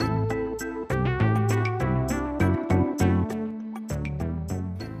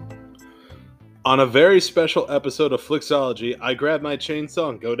On a very special episode of Flixology, I grab my chainsaw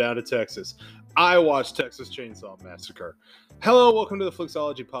and go down to Texas. I watch Texas Chainsaw Massacre. Hello, welcome to the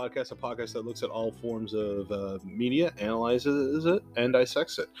Flixology Podcast, a podcast that looks at all forms of media, analyzes it, and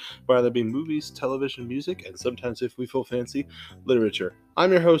dissects it, whether it be movies, television, music, and sometimes, if we feel fancy, literature.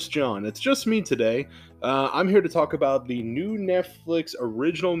 I'm your host, John. It's just me today. I'm here to talk about the new Netflix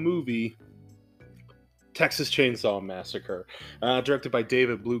original movie, Texas Chainsaw Massacre, directed by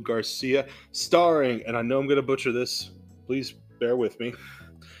David Blue Garcia, starring, and I know I'm going to butcher this, please bear with me,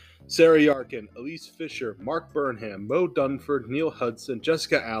 Sarah Yarkin, Elise Fisher, Mark Burnham, Mo Dunford, Neil Hudson,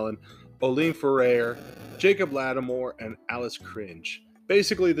 Jessica Allen, Oline Ferrer, Jacob Lattimore, and Alice Cringe.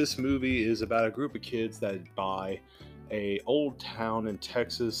 Basically, this movie is about a group of kids that buy a old town in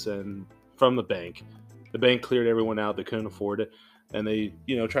Texas and from the bank. The bank cleared everyone out, they couldn't afford it, and they,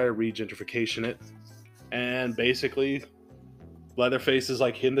 try to re-gentrification it. And basically, Leatherface is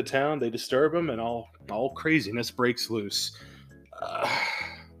like in the town. They disturb him, and all craziness breaks loose.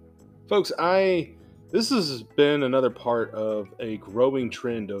 Folks, this has been another part of a growing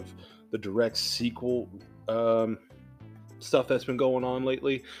trend of the direct sequel stuff that's been going on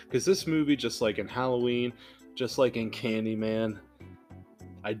lately. Because this movie, just like in Halloween, just like in Candyman,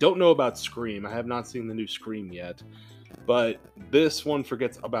 I don't know about Scream. I have not seen the new Scream yet. But this one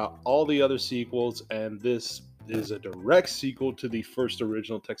forgets about all the other sequels, and this is a direct sequel to the first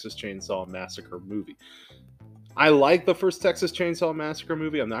original Texas Chainsaw Massacre movie. I like the first Texas Chainsaw Massacre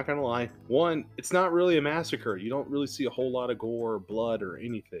movie, I'm not going to lie. One, it's not really a massacre. You don't really see a whole lot of gore or blood or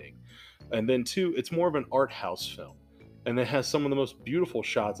anything. And then two, it's more of an art house film. And it has some of the most beautiful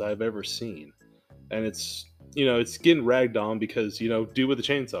shots I've ever seen. And it's getting ragged on because, do with the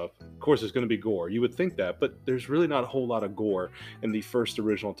chainsaw. Of course, there's going to be gore. You would think that, but there's really not a whole lot of gore in the first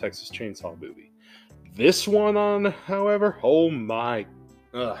original Texas Chainsaw movie. This one, however, oh my.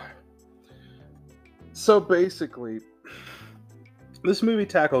 So basically, this movie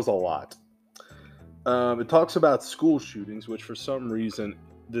tackles a lot. It talks about school shootings, which for some reason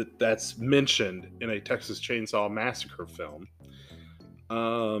that's mentioned in a Texas Chainsaw Massacre film.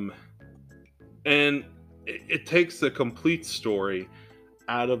 And it takes the complete story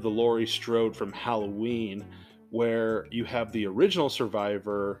out of the Laurie Strode from Halloween, where you have the original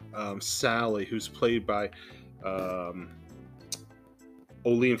survivor, Sally, who's played by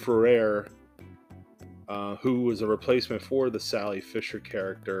Oline Ferrer, who was a replacement for the Sally Fisher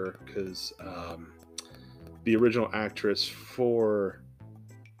character, because the original actress who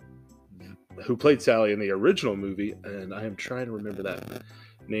played Sally in the original movie, and I am trying to remember that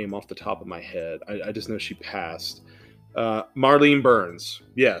name off the top of my head. I just know she passed. Marlene Burns.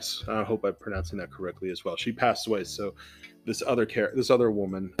 Yes, I hope I'm pronouncing that correctly as well. She passed away, so this other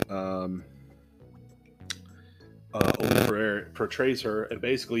woman, portrays her, and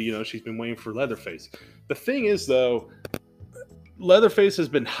basically, she's been waiting for Leatherface. The thing is, though, Leatherface has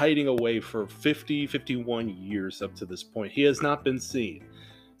been hiding away for 51 years up to this point. He has not been seen.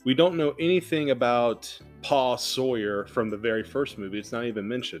 We don't know anything about Pa Sawyer from the very first movie. It's not even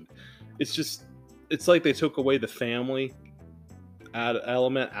mentioned. It's like they took away the family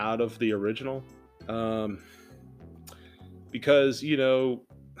element out of the original. Because,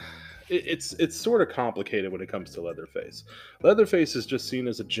 it's sort of complicated when it comes to Leatherface. Leatherface is just seen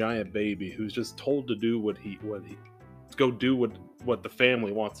as a giant baby who's just told to do what the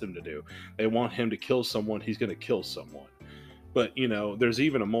family wants him to do. They want him to kill someone, he's going to kill someone. But, there's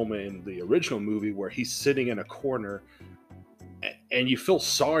even a moment in the original movie where he's sitting in a corner and you feel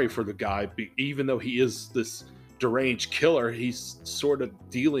sorry for the guy, even though he is this deranged killer. He's sort of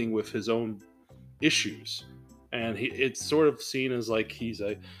dealing with his own issues. And it's sort of seen as like he's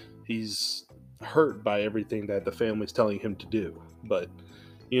hurt by everything that the family's telling him to do. But,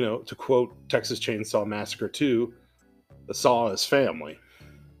 to quote Texas Chainsaw Massacre 2, the Saw is family.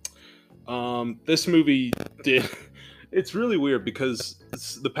 This movie it's really weird because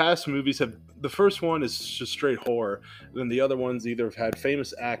the past movies the first one is just straight horror, and then the other ones either have had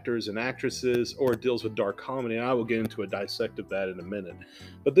famous actors and actresses or it deals with dark comedy, and I will get into a dissect of that in a minute.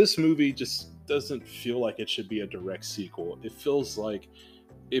 But this movie just doesn't feel like it should be a direct sequel. It feels like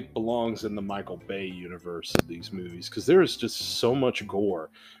it belongs in the Michael Bay universe of these movies, because there is just so much gore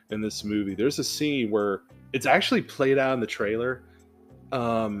in this movie. There's a scene where it's actually played out in the trailer,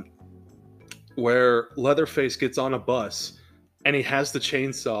 where Leatherface gets on a bus and he has the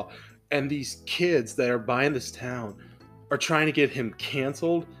chainsaw, and these kids that are buying this town are trying to get him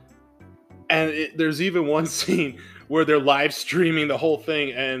canceled. And there's even one scene where they're live streaming the whole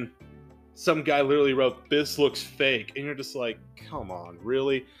thing, and some guy literally wrote, "This looks fake," and you're just like, come on,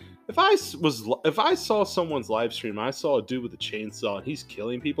 really? If I saw someone's live stream, I saw a dude with a chainsaw and he's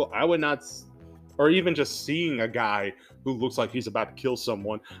killing people, I would not or even just seeing a guy who looks like he's about to kill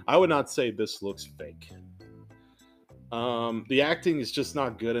someone, I would not say this looks fake. The acting is just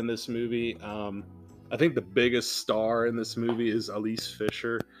not good in this movie. I think the biggest star in this movie is Elise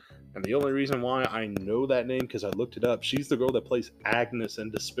Fisher. And the only reason why I know that name, because I looked it up, she's the girl that plays Agnes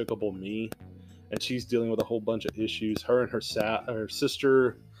in Despicable Me. And she's dealing with a whole bunch of issues. Her and her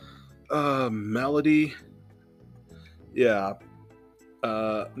sister, Melody. Yeah.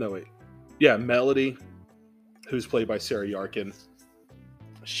 No, wait. Yeah, Melody, who's played by Sarah Yarkin.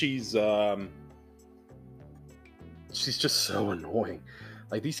 She's just so annoying.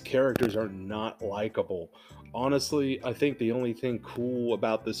 Like, these characters are not likable. Honestly, I think the only thing cool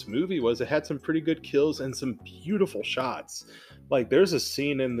about this movie was it had some pretty good kills and some beautiful shots. Like, there's a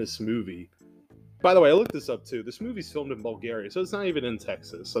scene in this movie. By the way, I looked this up too. This movie's filmed in Bulgaria, so it's not even in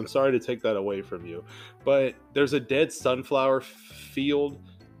Texas. I'm sorry to take that away from you. But there's a dead sunflower field,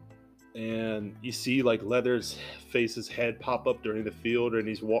 and you see like Leatherface's head pop up during the field, and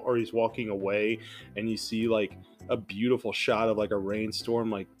he's walking away, and you see like a beautiful shot of like a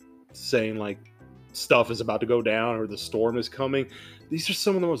rainstorm, like saying like stuff is about to go down or the storm is coming. These are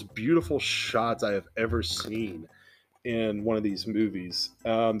some of the most beautiful shots I have ever seen in one of these movies.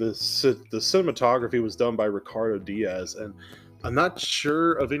 The cinematography was done by Ricardo Diaz, and I'm not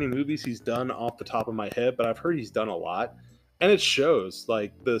sure of any movies he's done off the top of my head, but I've heard he's done a lot, and it shows.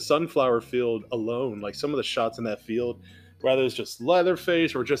 Like the sunflower field alone, like some of the shots in that field, whether it's just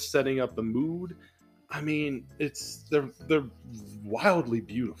Leatherface or just setting up the mood, I mean, they're wildly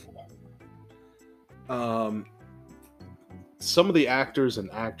beautiful. Some of the actors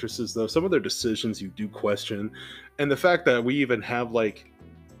and actresses, though, some of their decisions you do question. And the fact that we even have like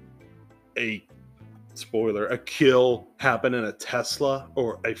a kill happen in a Tesla,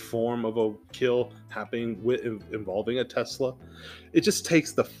 or a form of a kill happening involving a Tesla, it just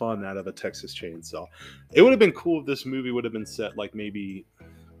takes the fun out of a Texas Chainsaw. It would have been cool if this movie would have been set like maybe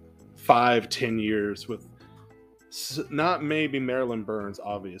 5-10 years with not maybe Marilyn Burns,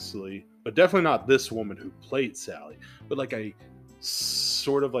 obviously, but definitely not this woman who played Sally, but like a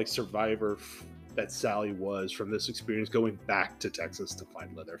sort of like survivor that Sally was from this experience, going back to Texas to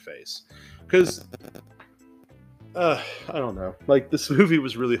find Leatherface. Because I don't know, like this movie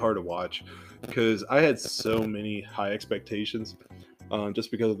was really hard to watch because I had so many high expectations,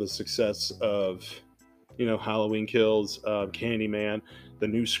 just because of the success of Halloween Kills, Candyman, the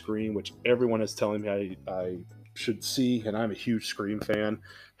new Scream, which everyone is telling me I should see, and I'm a huge Scream fan.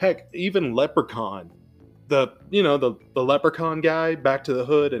 Heck, even Leprechaun, the Leprechaun guy, Back to the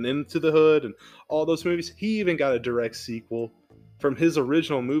Hood and Into the Hood, and all those movies, he even got a direct sequel from his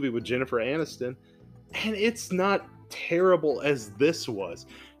original movie with Jennifer Aniston, and it's not terrible as this was.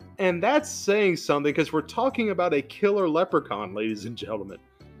 And that's saying something, because we're talking about a killer leprechaun, ladies and gentlemen.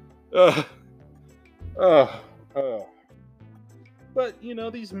 Ugh. Ugh. Ugh. But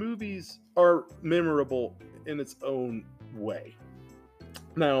these movies are memorable in its own way.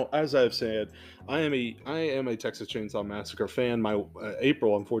 Now, as I've said, I am a Texas Chainsaw Massacre fan. My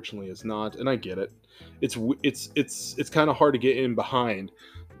April, unfortunately, is not, and I get it. It's kind of hard to get in behind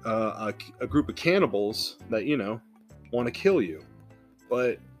a group of cannibals that want to kill you,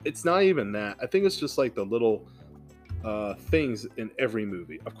 but it's not even that. I think it's just like the little things in every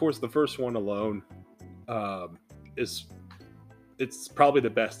movie. Of course, the first one alone it's probably the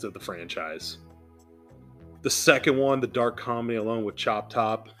best of the franchise. The second one, the dark comedy alone with Chop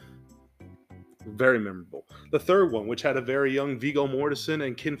Top, very memorable. The third one, which had a very young Viggo Mortensen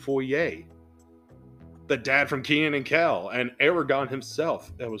and Ken Foyer, the dad from Kenan and Kel, and Aragon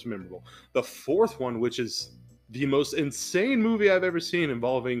himself, that was memorable. The fourth one, which is the most insane movie I've ever seen,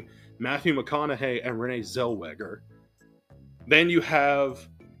 involving Matthew McConaughey and Renee Zellweger. Then you have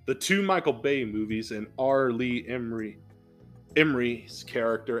the two Michael Bay movies and R. Lee Emery's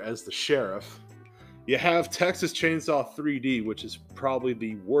character as the sheriff. You have Texas Chainsaw 3D, which is probably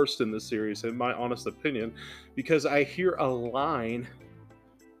the worst in the series, in my honest opinion, because I hear a line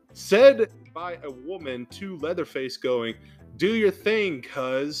said by a woman to Leatherface going, "Do your thing,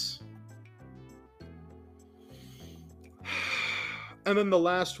 cuz." And then the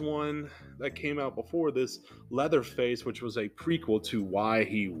last one that came out before this, Leatherface, which was a prequel to why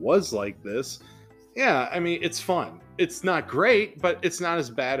he was like this. Yeah, I mean, it's fun. It's not great, but it's not as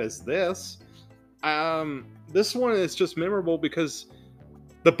bad as this. This one is just memorable because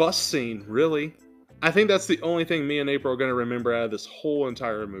the bus scene, really. I think that's the only thing me and April are going to remember out of this whole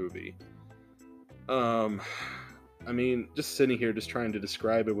entire movie. I mean, just sitting here just trying to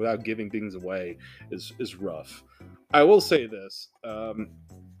describe it without giving things away is rough. I will say this. I'm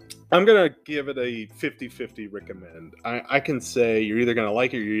going to give it a 50-50 recommend. I can say you're either going to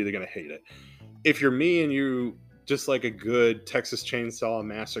like it or you're either going to hate it. if you're me and you just like a good Texas Chainsaw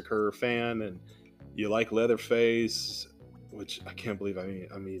Massacre fan and you like Leatherface, which I can't believe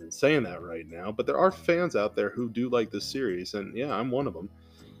I'm even saying that right now, but there are fans out there who do like this series, and yeah, I'm one of them.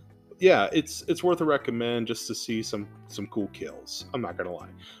 Yeah, it's worth a recommend just to see some cool kills. I'm not gonna lie.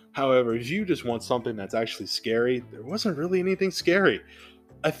 However, if you just want something that's actually scary, there wasn't really anything scary.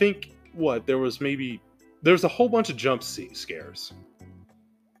 I think what there's a whole bunch of scares.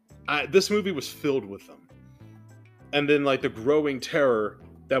 This movie was filled with them, and then like the growing terror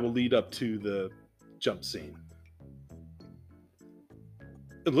that will lead up to the jump scene.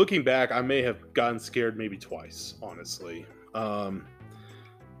 Looking back, I may have gotten scared maybe twice, honestly.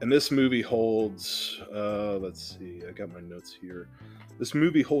 And this movie holds, let's see, I got my notes here. This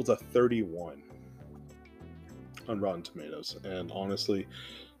movie holds a 31 on Rotten Tomatoes, and honestly,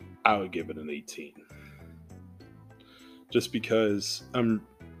 I would give it an 18. Just because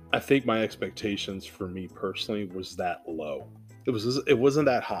I think my expectations for me personally was that low. It wasn't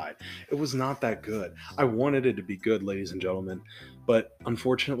that high. It was not that good. I wanted it to be good, ladies and gentlemen, but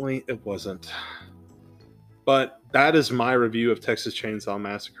unfortunately, it wasn't. But that is my review of Texas Chainsaw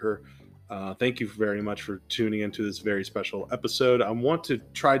Massacre. Thank you very much for tuning into this very special episode. I want to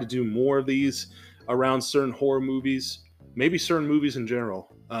try to do more of these around certain horror movies, maybe certain movies in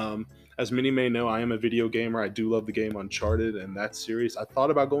general. As many may know, I am a video gamer. I do love the game Uncharted and that series. I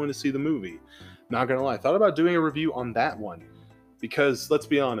thought about going to see the movie. Not gonna lie, I thought about doing a review on that one. Because let's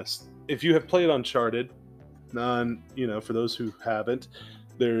be honest, if you have played Uncharted, for those who haven't,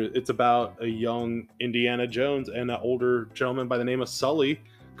 it's about a young Indiana Jones and an older gentleman by the name of Sully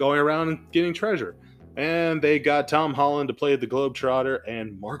going around and getting treasure. And they got Tom Holland to play the Globetrotter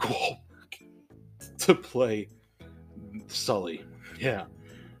and Mark Wahlberg to play Sully. Yeah.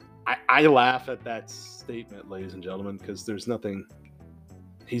 I laugh at that statement, ladies and gentlemen, because there's nothing...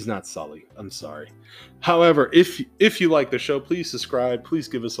 He's not Sully. I'm sorry. However, if you like the show, please subscribe. Please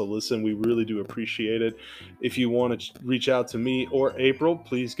give us a listen. We really do appreciate it. If you want to reach out to me or April,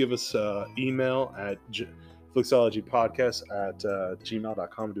 please give us an email at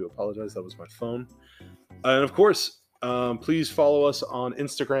flixologypodcast@gmail.com. I do apologize. That was my phone. And of course, please follow us on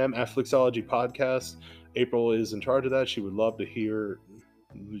Instagram at flixologypodcast. April is in charge of that. She would love to hear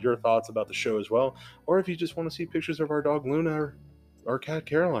your thoughts about the show as well. Or if you just want to see pictures of our dog Luna or our cat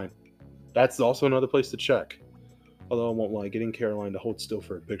Caroline, that's also another place to check. Although I won't lie, getting Caroline to hold still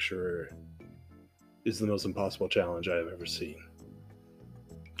for a picture is the most impossible challenge I have ever seen.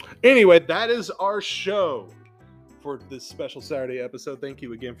 Anyway, that is our show for this special Saturday episode. Thank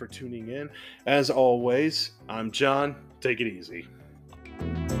you again for tuning in. As always, I'm John. Take it easy.